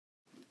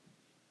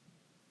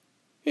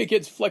Hey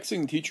kids,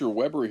 Flexing Teacher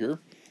Weber here.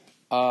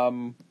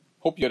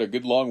 Hope you had a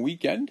good long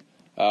weekend.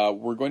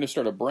 We're going to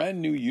start a brand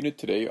new unit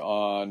today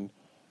on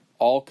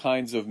all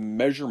kinds of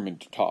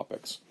measurement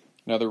topics.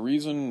 Now the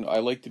reason I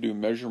like to do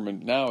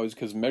measurement now is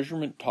because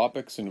measurement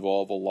topics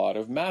involve a lot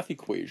of math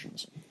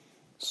equations.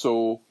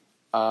 So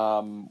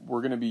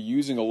we're going to be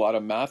using a lot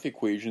of math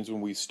equations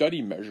when we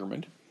study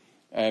measurement,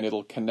 and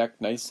it'll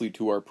connect nicely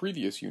to our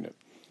previous unit.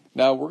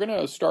 Now we're going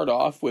to start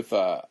off with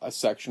a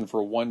section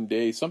for one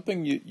day,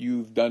 something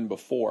you've done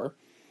before,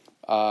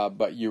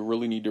 but you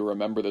really need to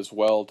remember this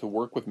well to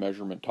work with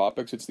measurement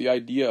topics. It's the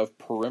idea of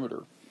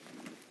perimeter.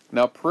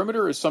 Now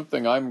perimeter is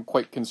something I'm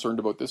quite concerned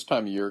about this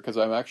time of year because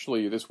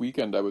this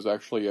weekend I was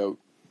actually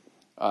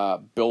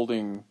out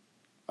building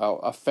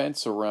a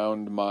fence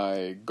around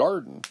my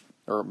garden,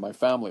 or my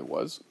family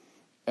was,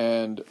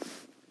 and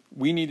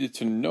we needed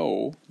to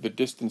know the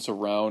distance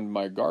around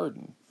my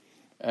garden.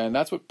 And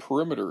that's what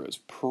perimeter is.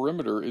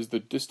 Perimeter is the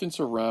distance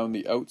around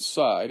the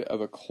outside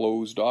of a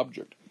closed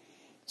object.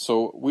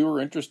 So we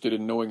were interested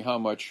in knowing how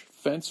much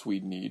fence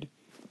we'd need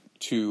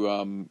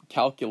to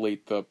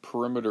calculate the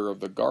perimeter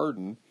of the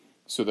garden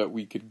so that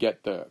we could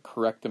get the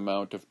correct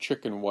amount of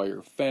chicken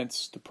wire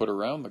fence to put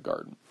around the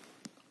garden.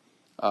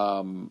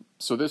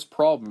 So this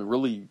problem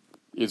really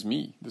is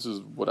me. This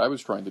is what I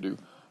was trying to do.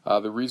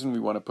 The reason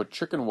we want to put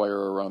chicken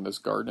wire around this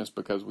garden is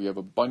because we have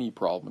a bunny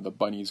problem. The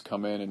bunnies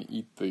come in and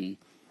eat the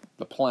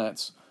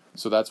plants,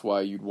 so that's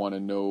why you'd want to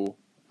know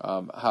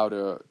how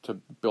to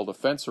build a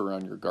fence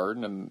around your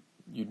garden, and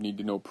you'd need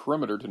to know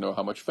perimeter to know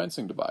how much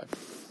fencing to buy.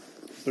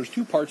 There's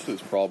two parts to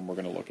this problem we're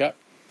going to look at.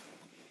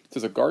 It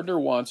says a gardener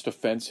wants to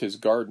fence his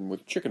garden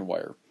with chicken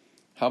wire.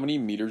 How many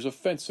meters of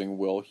fencing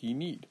will he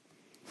need?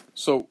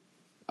 So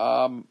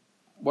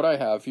what I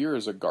have here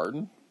is a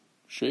garden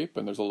shape,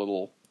 and there's a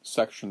little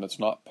section that's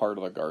not part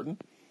of the garden.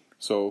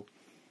 So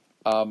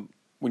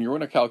when you're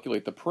going to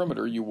calculate the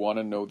perimeter, you want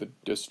to know the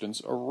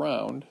distance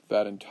around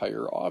that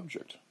entire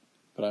object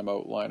that I'm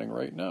outlining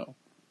right now.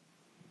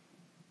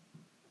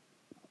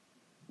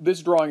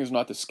 This drawing is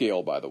not to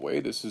scale, by the way.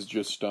 This is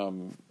just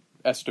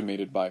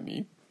estimated by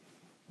me.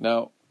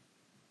 Now,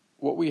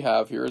 what we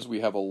have here is we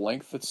have a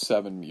length that's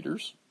 7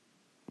 meters.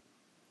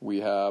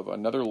 We have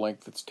another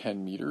length that's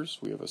 10 meters.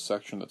 We have a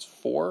section that's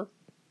 4,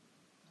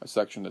 a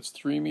section that's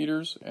 3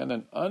 meters, and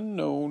then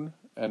unknown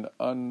and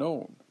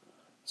unknown.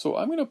 So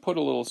I'm going to put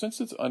a little, since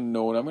it's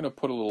unknown, I'm going to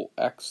put a little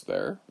X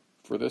there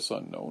for this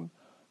unknown,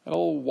 and a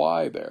little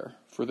Y there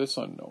for this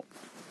unknown.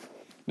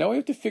 Now we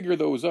have to figure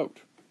those out.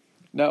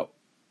 Now,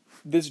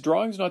 this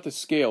drawing's not to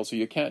scale, so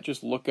you can't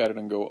just look at it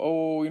and go,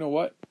 oh, you know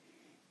what?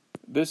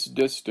 This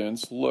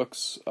distance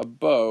looks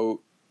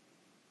about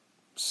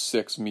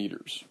 6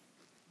 meters.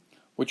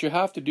 What you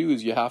have to do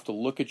is you have to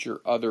look at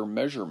your other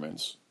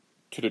measurements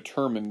to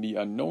determine the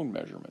unknown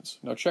measurements.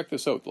 Now check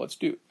this out. Let's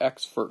do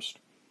X first.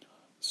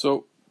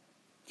 So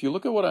if you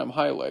look at what I'm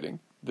highlighting,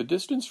 the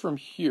distance from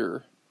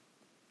here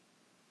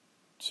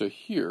to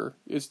here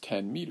is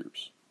 10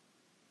 meters.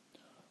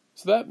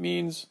 So that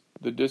means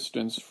the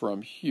distance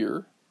from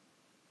here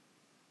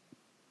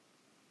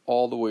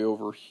all the way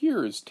over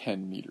here is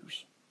 10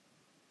 meters.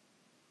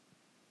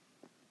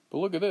 But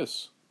look at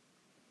this.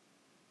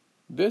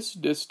 This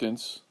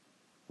distance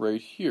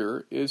right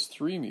here is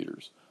 3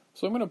 meters.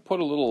 So I'm going to put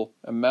a little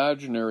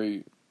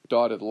imaginary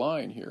dotted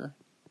line here.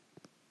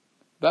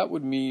 That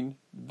would mean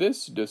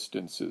this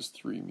distance is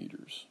 3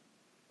 meters.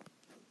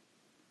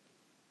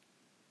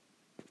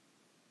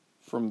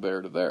 From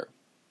there to there.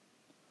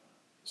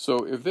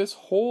 So if this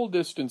whole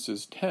distance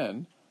is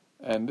 10,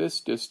 and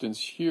this distance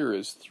here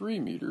is 3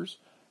 meters,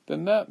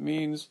 then that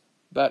means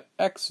that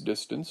X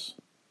distance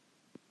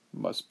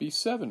must be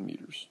 7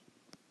 meters.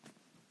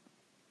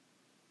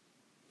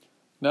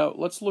 Now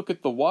let's look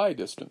at the Y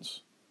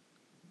distance.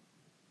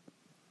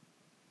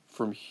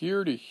 From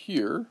here to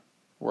here,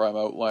 where I'm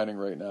outlining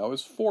right now,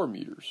 is 4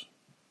 meters.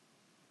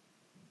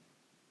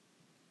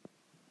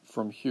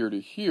 From here to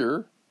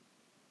here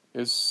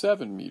is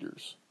 7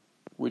 meters,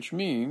 which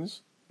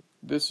means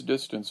this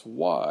distance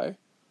Y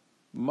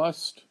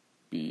must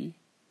be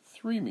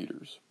 3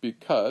 meters,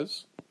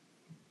 because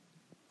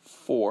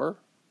 4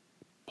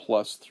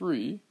 plus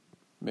 3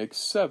 makes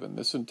 7.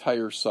 This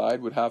entire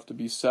side would have to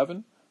be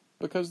 7,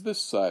 because this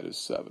side is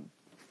 7.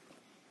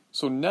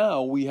 So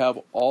now we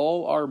have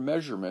all our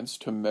measurements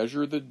to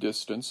measure the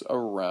distance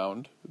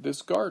around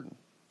this garden.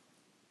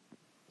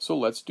 So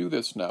let's do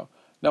this now.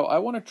 Now I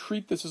want to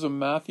treat this as a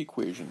math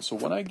equation. So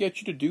when I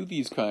get you to do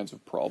these kinds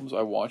of problems,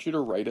 I want you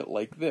to write it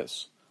like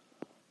this.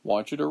 I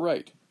want you to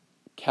write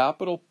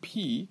capital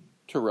P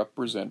to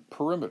represent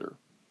perimeter.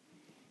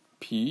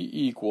 P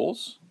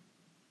equals,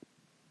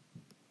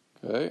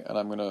 okay, and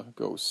I'm going to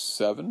go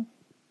 7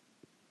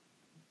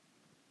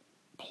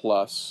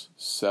 plus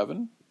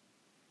 7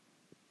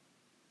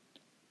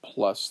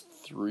 plus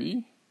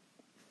 3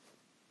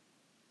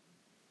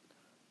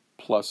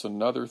 plus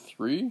another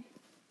 3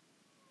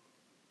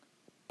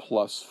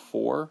 plus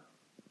 4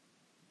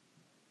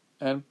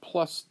 and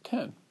plus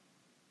 10.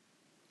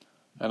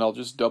 And I'll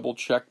just double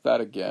check that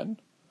again.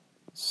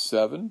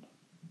 7,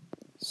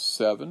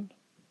 7,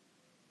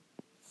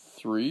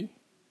 3,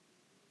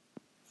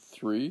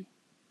 3,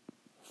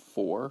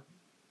 4,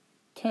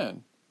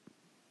 10.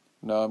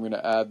 Now I'm going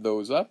to add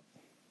those up.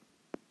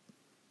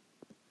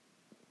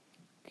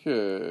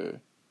 Okay,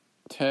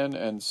 10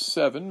 and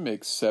 7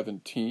 makes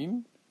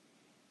 17.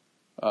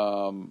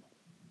 3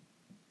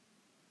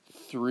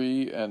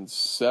 and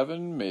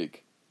 7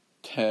 make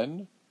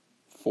 10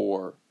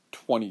 for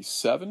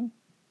 27.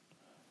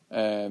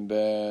 And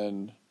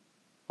then,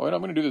 oh, wait,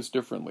 I'm going to do this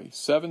differently.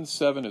 7,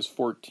 7 is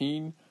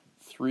 14.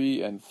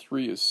 3 and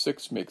 3 is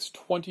 6 makes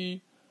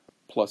 20.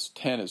 Plus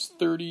 10 is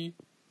 30.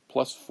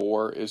 Plus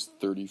 4 is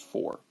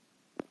 34.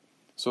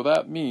 So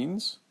that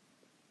means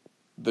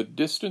the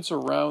distance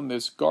around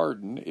this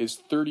garden is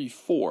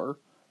 34,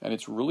 and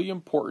it's really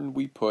important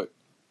we put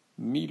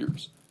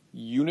meters.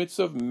 Units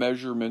of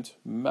measurement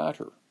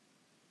matter.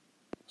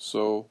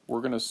 So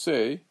we're going to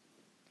say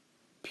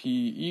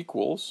P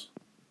equals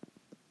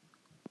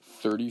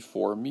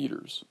 34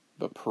 meters.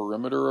 The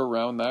perimeter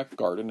around that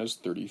garden is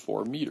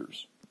 34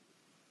 meters.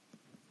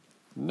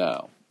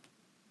 Now,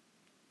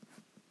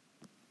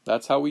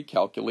 that's how we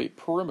calculate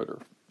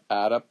perimeter.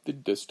 Add up the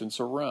distance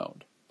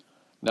around.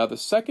 Now the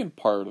second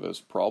part of this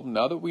problem,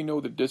 now that we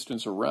know the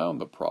distance around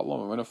the problem,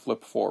 I'm going to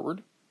flip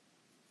forward.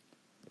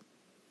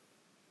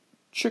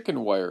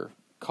 Chicken wire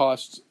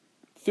costs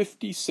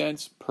 50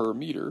 cents per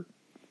meter.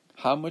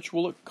 How much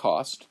will it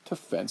cost to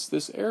fence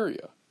this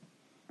area?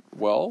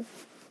 Well,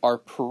 our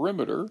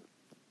perimeter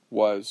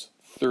was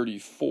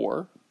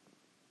 34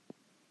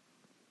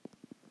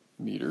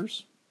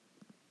 meters.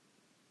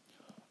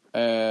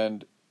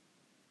 And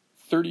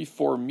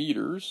 34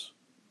 meters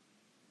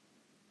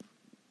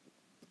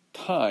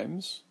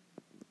times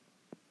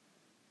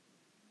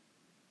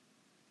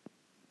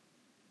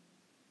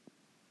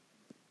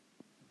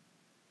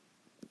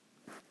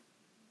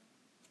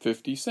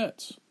 50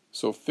 cents.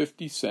 So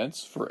 50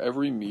 cents for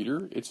every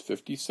meter, it's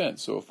 50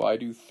 cents. So if I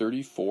do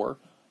 34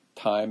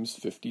 times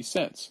 50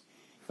 cents.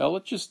 Now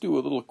let's just do a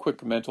little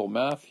quick mental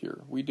math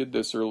here. We did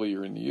this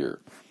earlier in the year.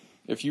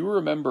 If you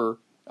remember,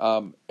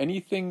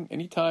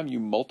 anytime you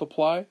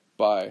multiply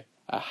by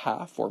a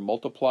half or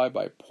multiply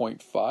by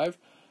 0.5,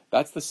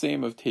 that's the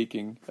same as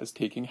taking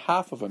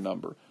half of a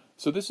number.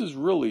 So this is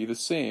really the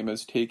same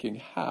as taking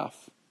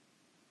half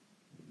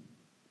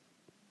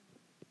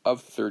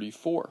of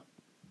 34.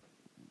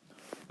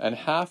 And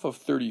half of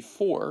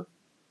 34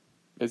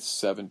 is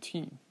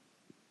 17.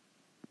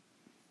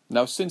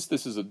 Now, since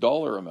this is a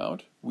dollar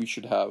amount, we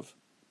should have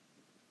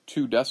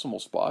 2 decimal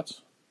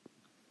spots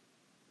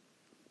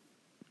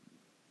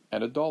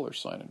and a dollar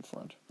sign in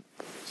front.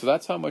 So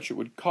that's how much it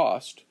would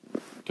cost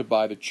to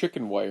buy the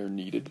chicken wire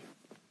needed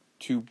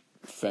to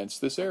fence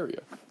this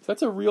area. So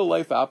that's a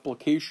real-life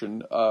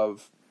application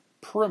of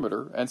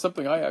perimeter, and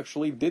something I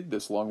actually did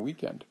this long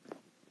weekend.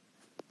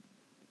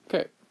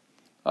 Okay,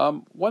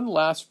 one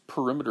last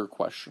perimeter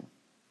question.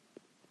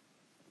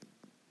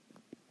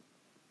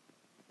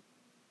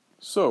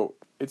 So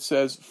it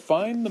says,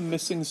 find the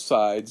missing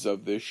sides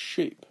of this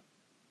shape.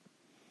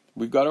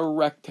 We've got a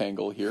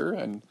rectangle here,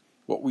 and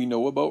what we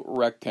know about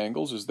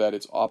rectangles is that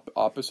its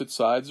opposite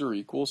sides are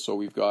equal. So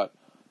we've got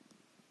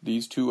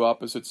these two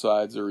opposite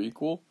sides are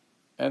equal,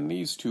 and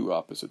these two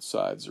opposite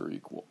sides are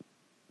equal.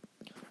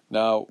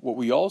 Now, what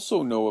we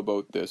also know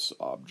about this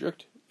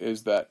object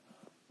is that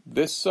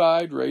this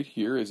side right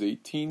here is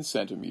 18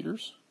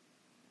 centimeters,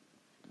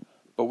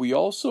 but we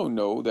also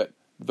know that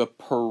the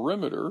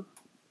perimeter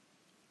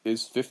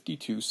is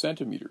 52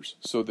 centimeters.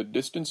 So the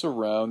distance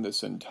around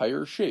this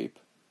entire shape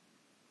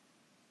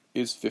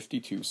is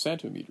 52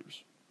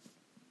 centimeters.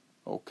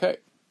 Okay.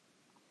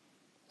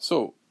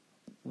 So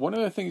one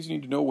of the things you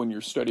need to know when you're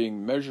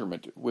studying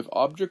measurement with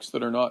objects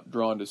that are not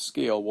drawn to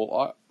scale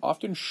will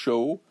often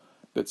show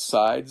that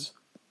sides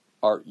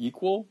are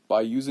equal by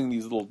using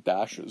these little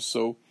dashes.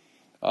 So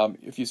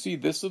if you see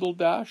this little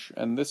dash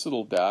and this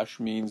little dash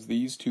means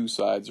these two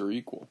sides are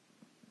equal.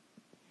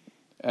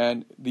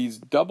 And these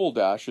double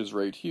dashes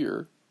right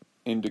here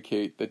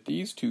indicate that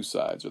these two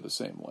sides are the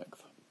same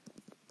length.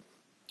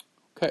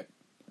 Okay,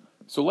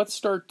 so let's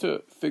start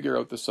to figure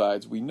out the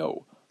sides we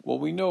know. Well,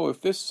 we know if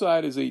this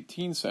side is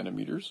 18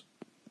 centimeters,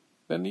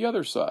 then the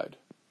other side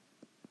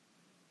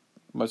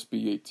must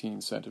be 18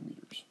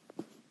 centimeters.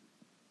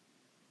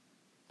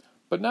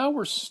 But now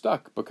we're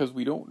stuck because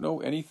we don't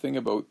know anything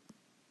about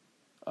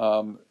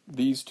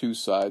these two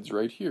sides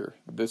right here,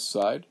 this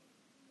side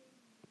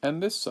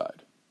and this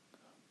side.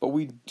 But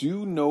we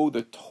do know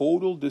the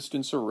total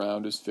distance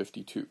around is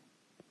 52.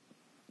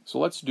 So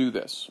let's do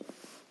this.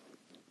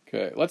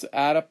 Okay, let's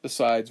add up the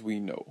sides we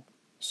know.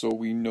 So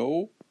we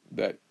know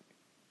that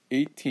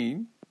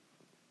 18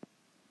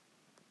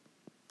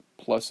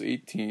 plus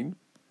 18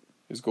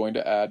 is going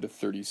to add to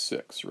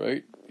 36,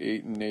 right?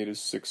 8 and 8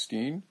 is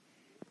 16.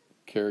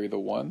 Carry the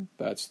 1,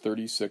 that's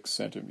 36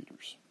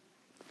 centimeters.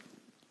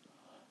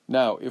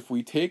 Now, if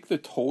we take the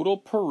total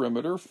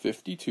perimeter,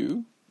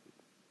 52,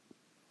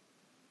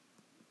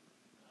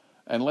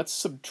 and let's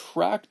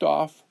subtract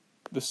off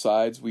the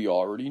sides we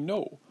already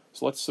know.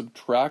 So let's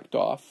subtract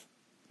off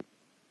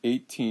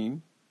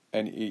 18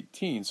 and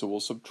 18. So we'll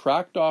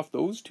subtract off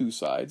those two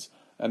sides,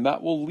 and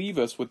that will leave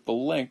us with the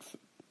length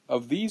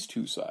of these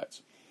two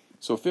sides.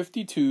 So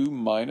 52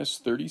 minus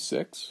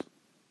 36.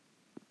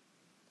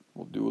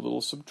 We'll do a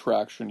little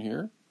subtraction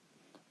here.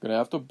 I'm going to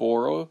have to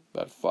borrow.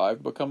 That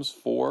 5 becomes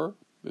 4.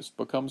 This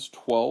becomes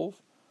 12.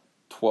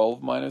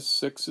 12 minus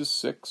 6 is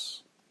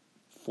 6.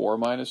 4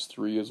 minus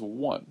 3 is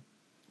 1.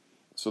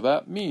 So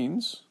that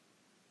means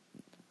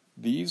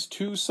these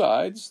two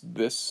sides,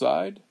 this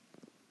side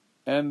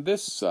and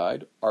this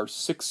side, are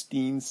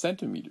 16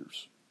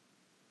 centimeters.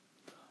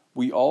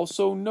 We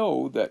also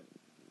know that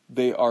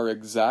they are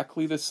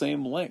exactly the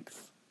same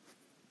length.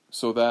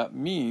 So that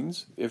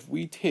means if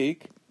we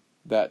take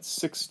that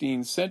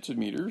 16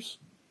 centimeters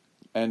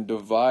and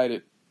divide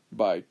it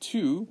by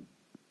 2,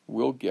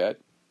 we'll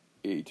get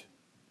 8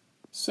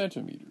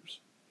 centimeters.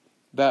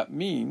 That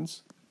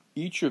means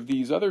each of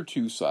these other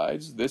two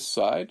sides, this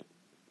side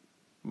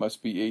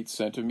must be 8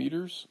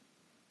 centimeters,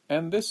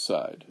 and this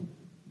side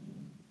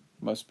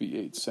must be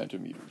 8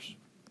 centimeters.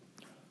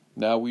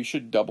 Now we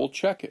should double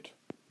check it.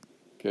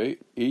 Okay,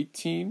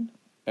 18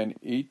 and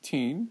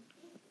 18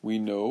 we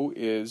know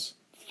is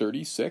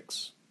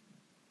 36,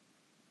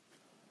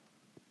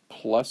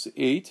 plus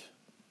 8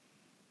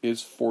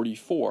 is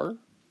 44,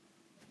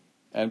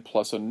 and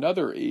plus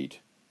another 8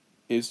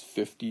 is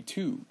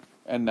 52.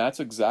 And that's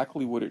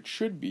exactly what it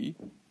should be,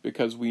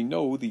 because we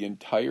know the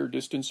entire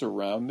distance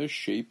around this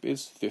shape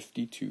is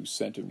 52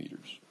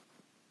 centimeters.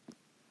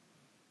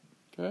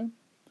 Okay?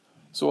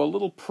 So a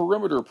little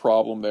perimeter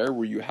problem there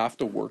where you have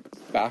to work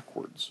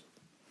backwards.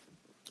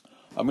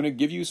 I'm going to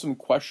give you some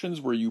questions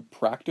where you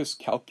practice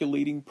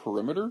calculating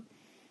perimeter.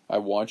 I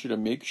want you to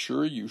make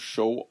sure you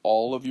show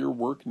all of your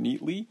work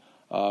neatly.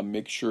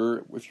 Make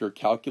sure if you're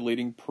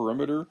calculating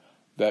perimeter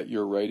that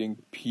you're writing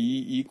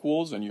P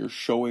equals and you're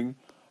showing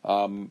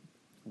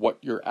what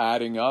you're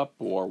adding up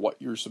or what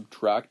you're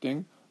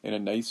subtracting in a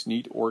nice,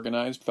 neat,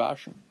 organized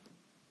fashion.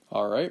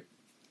 All right.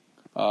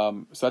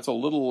 So that's a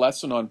little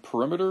lesson on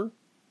perimeter.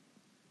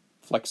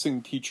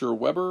 Flexing Teacher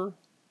Weber,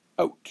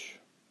 out.